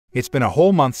It's been a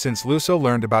whole month since Musou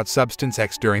learned about Substance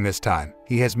X. During this time,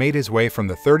 he has made his way from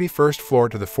the 31st floor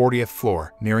to the 40th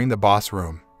floor, nearing the boss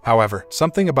room. However,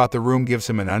 something about the room gives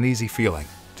him an uneasy feeling.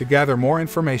 To gather more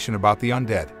information about the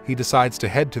undead, he decides to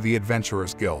head to the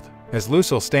Adventurers Guild. As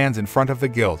Musou stands in front of the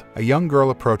guild, a young girl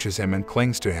approaches him and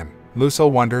clings to him.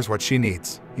 Musou wonders what she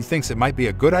needs. He thinks it might be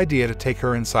a good idea to take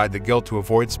her inside the guild to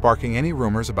avoid sparking any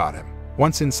rumors about him.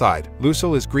 Once inside,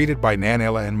 Musou is greeted by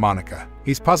Nanella and Monica.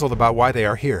 He's puzzled about why they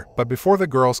are here, but before the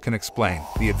girls can explain,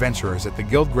 the adventurers at the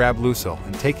guild grab Musou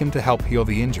and take him to help heal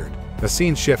the injured. The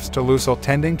scene shifts to Musou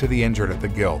tending to the injured at the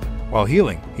guild. While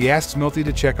healing, he asks Milty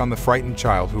to check on the frightened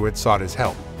child who had sought his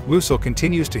help. Musou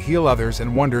continues to heal others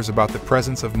and wonders about the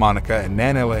presence of Monica and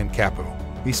Nanella in Capital.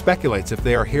 He speculates if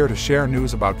they are here to share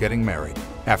news about getting married.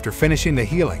 After finishing the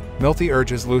healing, Milty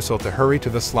urges Musou to hurry to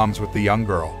the slums with the young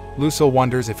girl. Musou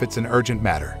wonders if it's an urgent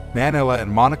matter. Nanella and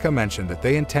Monica mention that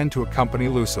they intend to accompany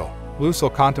Musou.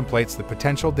 Musou contemplates the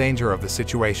potential danger of the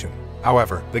situation.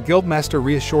 However, the guildmaster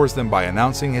reassures them by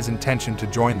announcing his intention to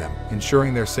join them,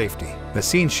 ensuring their safety. The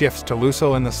scene shifts to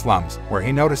Musou in the slums, where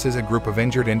he notices a group of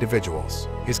injured individuals.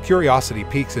 His curiosity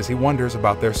piques as he wonders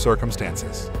about their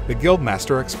circumstances. The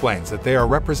guildmaster explains that they are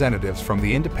representatives from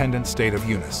the independent state of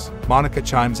Eunice. Monica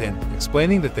chimes in,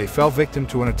 explaining that they fell victim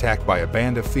to an attack by a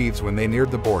band of thieves when they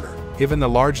neared the border. Given the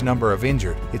large number of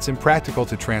injured, it's impractical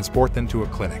to transport them to a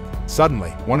clinic.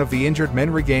 Suddenly, one of the injured men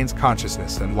regains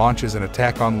consciousness and launches an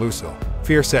attack on Musou.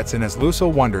 Fear sets in as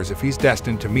Musou wonders if he's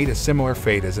destined to meet a similar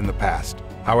fate as in the past.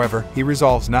 However, he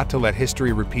resolves not to let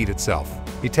history repeat itself.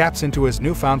 He taps into his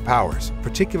newfound powers,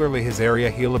 particularly his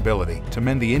area heal ability, to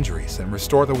mend the injuries and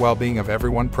restore the well-being of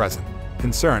everyone present.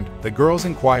 Concerned, the girls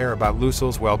inquire about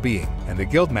Musou's well-being, and the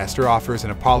guildmaster offers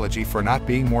an apology for not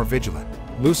being more vigilant.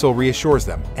 Musou reassures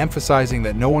them, emphasizing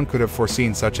that no one could have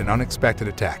foreseen such an unexpected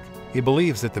attack. He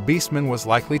believes that the beastman was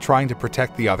likely trying to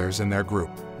protect the others in their group.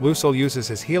 Musou uses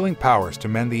his healing powers to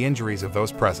mend the injuries of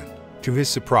those present. To his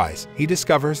surprise, he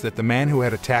discovers that the man who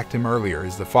had attacked him earlier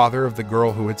is the father of the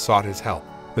girl who had sought his help.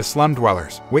 The slum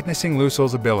dwellers, witnessing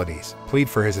Musou's abilities, plead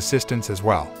for his assistance as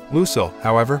well. Musou,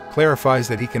 however, clarifies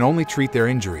that he can only treat their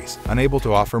injuries, unable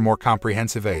to offer more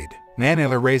comprehensive aid.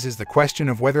 Nanella raises the question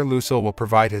of whether Musou will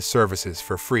provide his services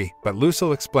for free, but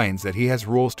Musou explains that he has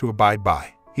rules to abide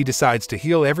by. He decides to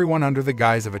heal everyone under the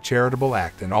guise of a charitable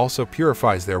act and also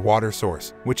purifies their water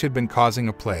source, which had been causing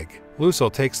a plague.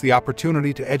 Musou takes the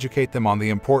opportunity to educate them on the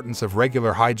importance of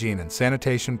regular hygiene and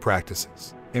sanitation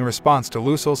practices. In response to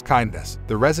Musou's kindness,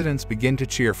 the residents begin to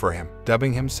cheer for him,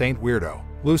 dubbing him Saint Weirdo.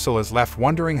 Musou is left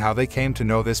wondering how they came to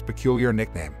know this peculiar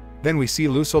nickname. Then we see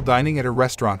Musou dining at a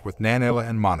restaurant with Nanella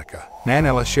and Monica.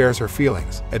 Nanella shares her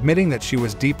feelings, admitting that she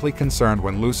was deeply concerned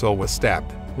when Musou was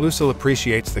stabbed. Musou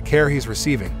appreciates the care he's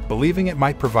receiving, believing it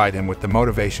might provide him with the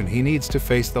motivation he needs to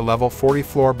face the level 40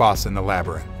 floor boss in the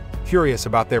labyrinth. Curious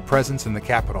about their presence in the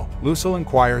capital, Musou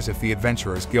inquires if the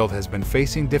Adventurers Guild has been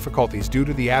facing difficulties due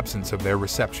to the absence of their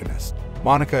receptionist.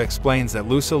 Monica explains that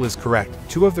Musou is correct.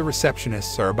 Two of the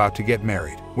receptionists are about to get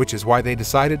married, which is why they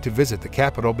decided to visit the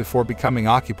capital before becoming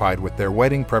occupied with their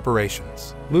wedding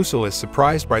preparations. Musou is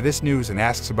surprised by this news and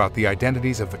asks about the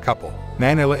identities of the couple.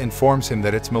 Nanella informs him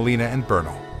that it's Melina and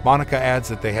Bernal. Monica adds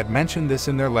that they had mentioned this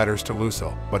in their letters to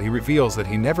Musou, but he reveals that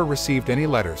he never received any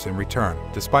letters in return,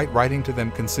 despite writing to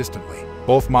them consistently.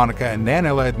 Both Monica and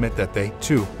Nanella admit that they,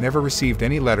 too, never received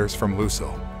any letters from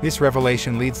Musou. This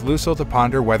revelation leads Musou to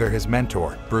ponder whether his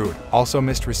mentor, Brood, also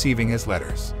missed receiving his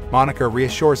letters. Monica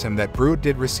reassures him that Brood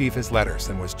did receive his letters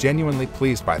and was genuinely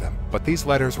pleased by them, but these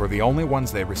letters were the only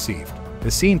ones they received. The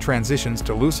scene transitions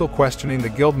to Musou questioning the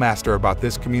guildmaster about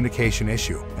this communication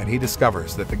issue, and he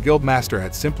discovers that the guildmaster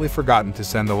had simply forgotten to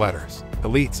send the letters.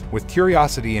 Elites, with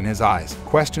curiosity in his eyes,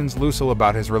 questions Musou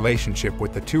about his relationship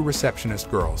with the two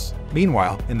receptionist girls.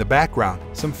 Meanwhile, in the background,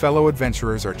 some fellow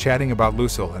adventurers are chatting about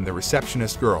Musou and the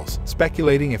receptionist girls,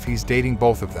 speculating if he's dating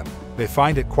both of them. They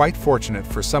find it quite fortunate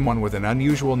for someone with an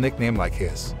unusual nickname like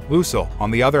his. Musou,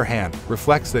 on the other hand,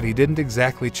 reflects that he didn't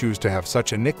exactly choose to have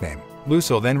such a nickname.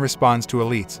 Musou then responds to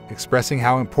Elites, expressing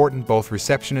how important both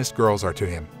receptionist girls are to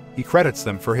him. He credits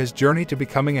them for his journey to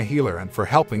becoming a healer and for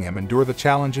helping him endure the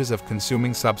challenges of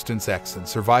consuming Substance X and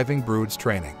surviving Brood's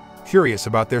training. Curious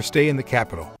about their stay in the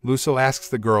capital, Musou asks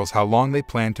the girls how long they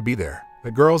plan to be there.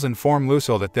 The girls inform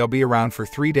Musou that they'll be around for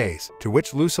 3 days, to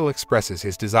which Musou expresses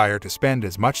his desire to spend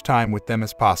as much time with them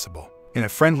as possible. In a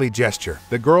friendly gesture,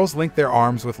 the girls link their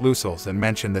arms with Musou's and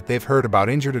mention that they've heard about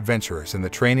injured adventurers in the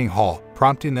training hall,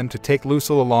 prompting them to take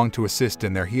Musou along to assist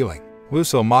in their healing.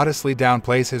 Musou modestly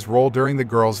downplays his role during the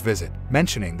girls' visit,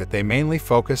 mentioning that they mainly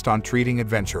focused on treating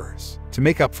adventurers. To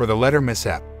make up for the letter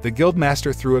mishap, the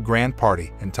guildmaster threw a grand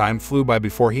party, and time flew by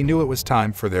before he knew it was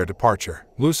time for their departure.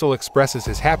 Musou expresses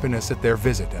his happiness at their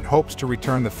visit and hopes to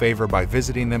return the favor by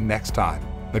visiting them next time.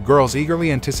 The girls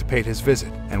eagerly anticipate his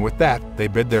visit, and with that, they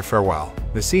bid their farewell.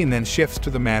 The scene then shifts to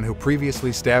the man who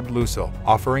previously stabbed Musou,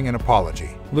 offering an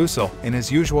apology. Musou, in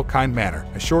his usual kind manner,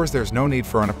 assures there's no need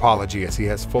for an apology as he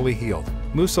has fully healed.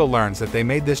 Musou learns that they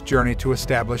made this journey to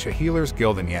establish a healer's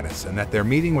guild in Yanis and that their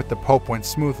meeting with the Pope went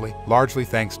smoothly, largely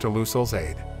thanks to Musou's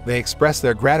aid. They express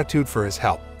their gratitude for his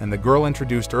help, and the girl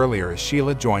introduced earlier as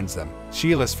Sheila joins them.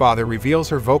 Sheila's father reveals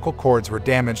her vocal cords were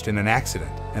damaged in an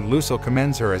accident, and Musou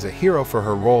commends her as a hero for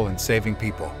her role in saving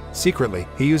people. Secretly,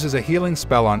 he uses a healing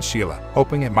spell on Sheila,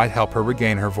 hoping it might help her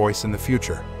regain her voice in the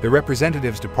future. The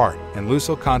representatives depart, and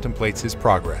Musou contemplates his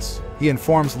progress. He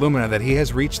informs Lumina that he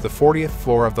has reached the 40th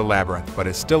floor of the labyrinth but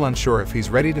is still unsure if he's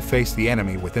ready to face the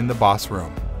enemy within the boss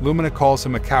room. Lumina calls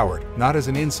him a coward, not as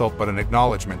an insult but an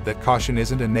acknowledgement that caution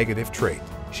isn't a negative trait.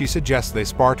 She suggests they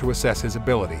spar to assess his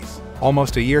abilities.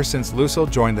 Almost a year since Musou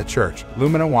joined the church,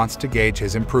 Lumina wants to gauge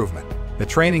his improvement. The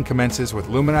training commences with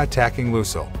Lumina attacking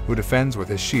Musou, who defends with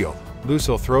his shield.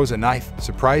 Musou throws a knife,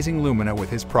 surprising Lumina with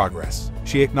his progress.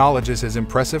 She acknowledges his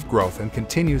impressive growth and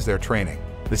continues their training.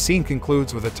 The scene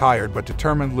concludes with a tired but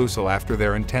determined Musou after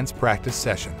their intense practice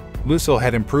session. Musou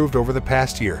had improved over the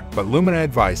past year, but Lumina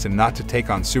advised him not to take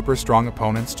on super strong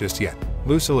opponents just yet.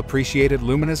 Musou appreciated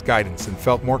Lumina's guidance and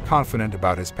felt more confident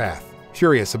about his path.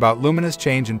 Curious about Lumina's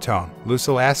change in tone,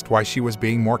 Musou asked why she was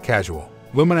being more casual.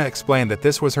 Lumina explained that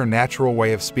this was her natural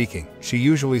way of speaking. She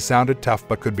usually sounded tough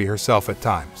but could be herself at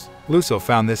times. Musou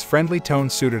found this friendly tone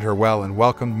suited her well and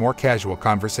welcomed more casual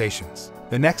conversations.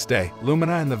 The next day,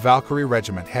 Lumina and the Valkyrie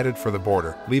regiment headed for the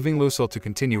border, leaving Musou to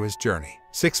continue his journey.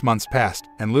 6 months passed,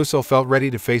 and Musou felt ready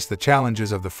to face the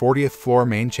challenges of the 40th floor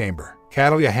main chamber.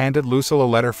 Catalia handed Musou a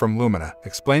letter from Lumina,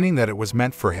 explaining that it was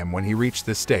meant for him when he reached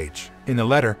this stage. In the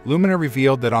letter, Lumina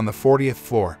revealed that on the 40th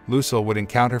floor, Musou would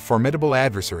encounter formidable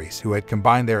adversaries who had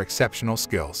combined their exceptional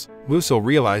skills. Musou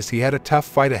realized he had a tough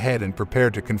fight ahead and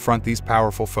prepared to confront these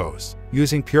powerful foes.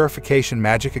 Using purification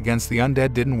magic against the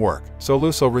undead didn't work, so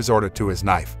Musou resorted to his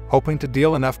knife, hoping to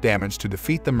deal enough damage to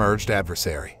defeat the merged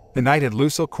adversary. The knight had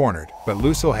Musou cornered, but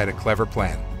Musou had a clever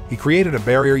plan. He created a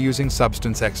barrier using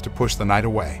Substance X to push the knight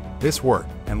away. This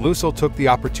worked, and Musou took the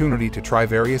opportunity to try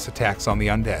various attacks on the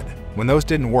undead. When those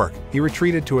didn't work, he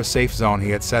retreated to a safe zone he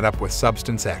had set up with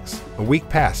Substance X. A week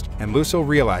passed, and Musou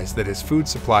realized that his food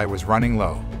supply was running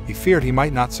low. He feared he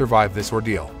might not survive this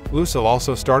ordeal. Musou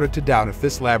also started to doubt if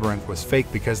this labyrinth was fake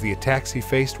because the attacks he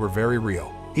faced were very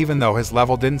real. Even though his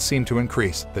level didn't seem to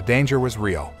increase, the danger was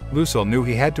real. Musou knew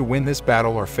he had to win this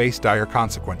battle or face dire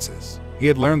consequences. He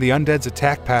had learned the undead's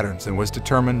attack patterns and was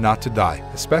determined not to die,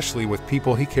 especially with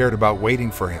people he cared about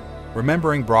waiting for him.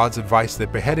 Remembering Broad's advice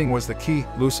that beheading was the key,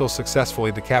 Musou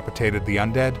successfully decapitated the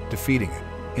undead, defeating it.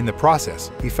 In the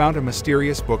process, he found a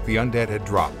mysterious book the undead had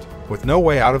dropped. With no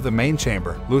way out of the main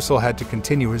chamber, Musou had to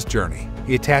continue his journey.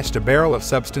 He attached a barrel of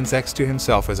Substance X to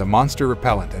himself as a monster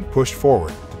repellent and pushed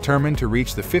forward, determined to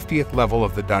reach the 50th level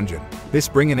of the dungeon. This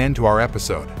brings an end to our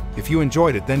episode. If you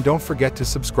enjoyed it, then don't forget to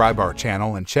subscribe our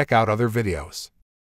channel and check out other videos.